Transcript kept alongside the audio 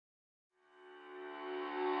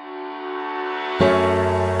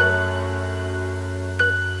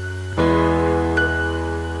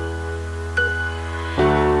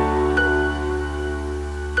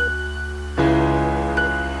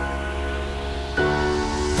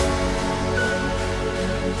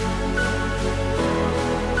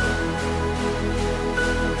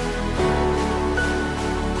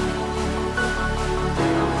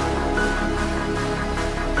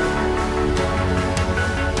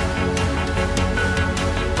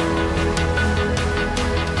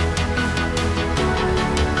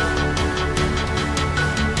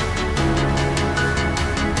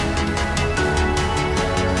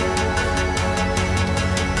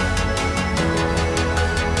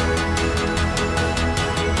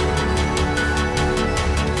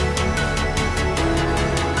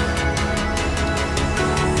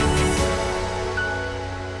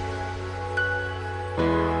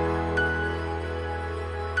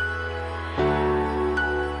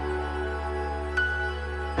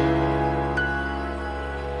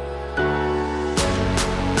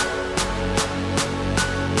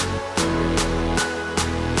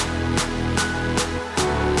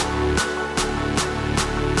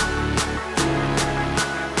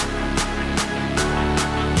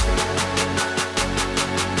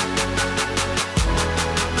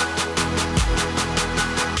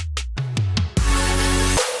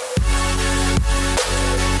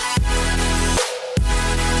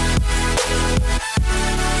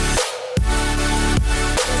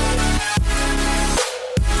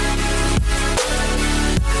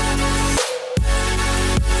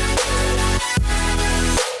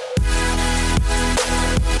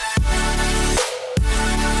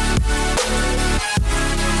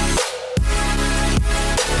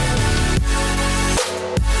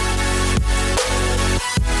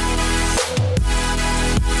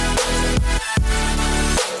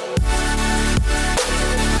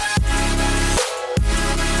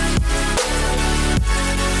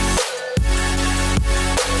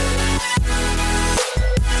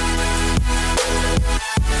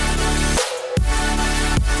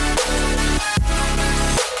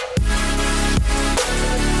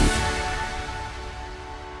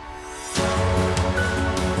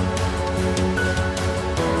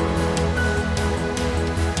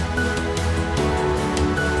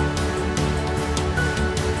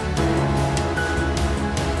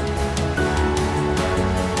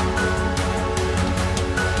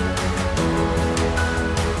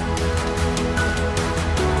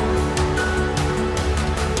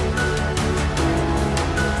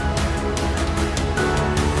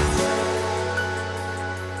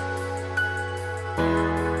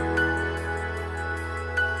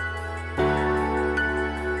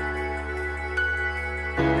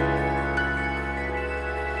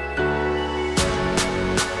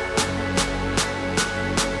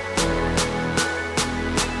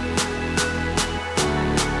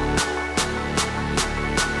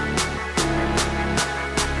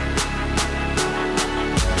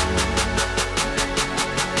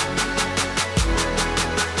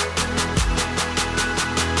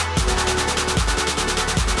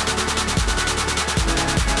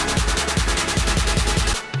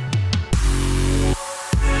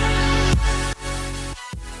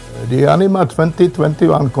The ANIMMA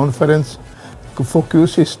 2021 conference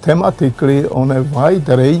focuses thematically on a wide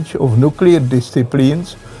range of nuclear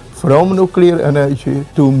disciplines, from nuclear energy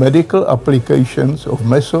to medical applications of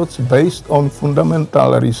methods based on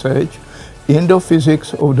fundamental research in the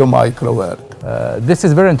physics of the microworld. This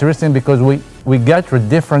is very interesting because we get a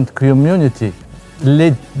different community,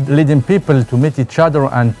 leading people to meet each other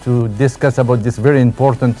and to discuss about this very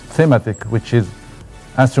important thematic, which is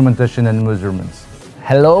instrumentation and measurements.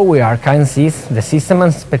 Hello, we are KINESys, the System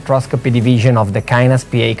and Spectroscopy division of the KINES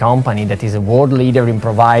PA company that is a world leader in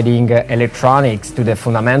providing electronics to the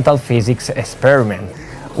fundamental physics experiment.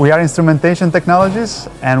 We are Instrumentation Technologies,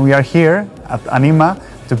 and we are here at ANIMMA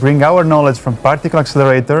to bring our knowledge from particle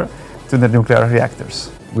accelerator to the nuclear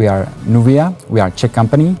reactors. We are Nuvia, we are a Czech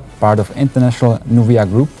company, part of international Nuvia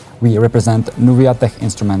group. We represent Nuvia Tech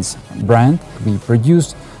Instruments brand. We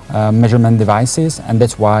produce measurement devices, and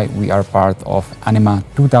that's why we are part of ANIMMA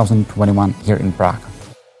 2021 here in Prague.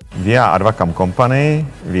 We are Advacam company.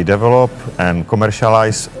 We develop and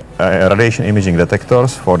commercialize radiation imaging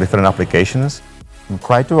detectors for different applications. We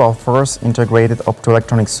try to offer integrated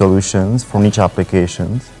optoelectronic solutions for niche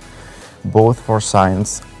applications, both for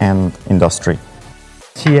science and industry.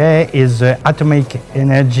 TA is the Atomic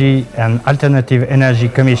Energy and Alternative Energy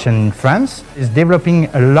Commission in France. It's developing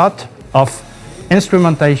a lot of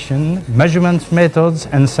instrumentation, measurement methods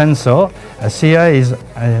and sensor. CIA is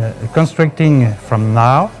constructing from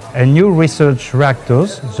now a new research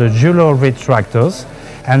reactors, the Julo reactors,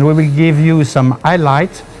 and we will give you some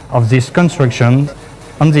highlight of this construction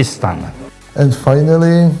on this stand. And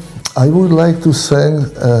finally, I would like to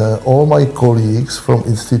thank all my colleagues from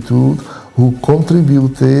Institute who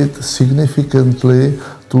contributed significantly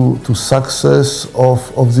to success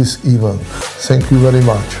of this event. Thank you very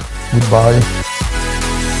much. Goodbye.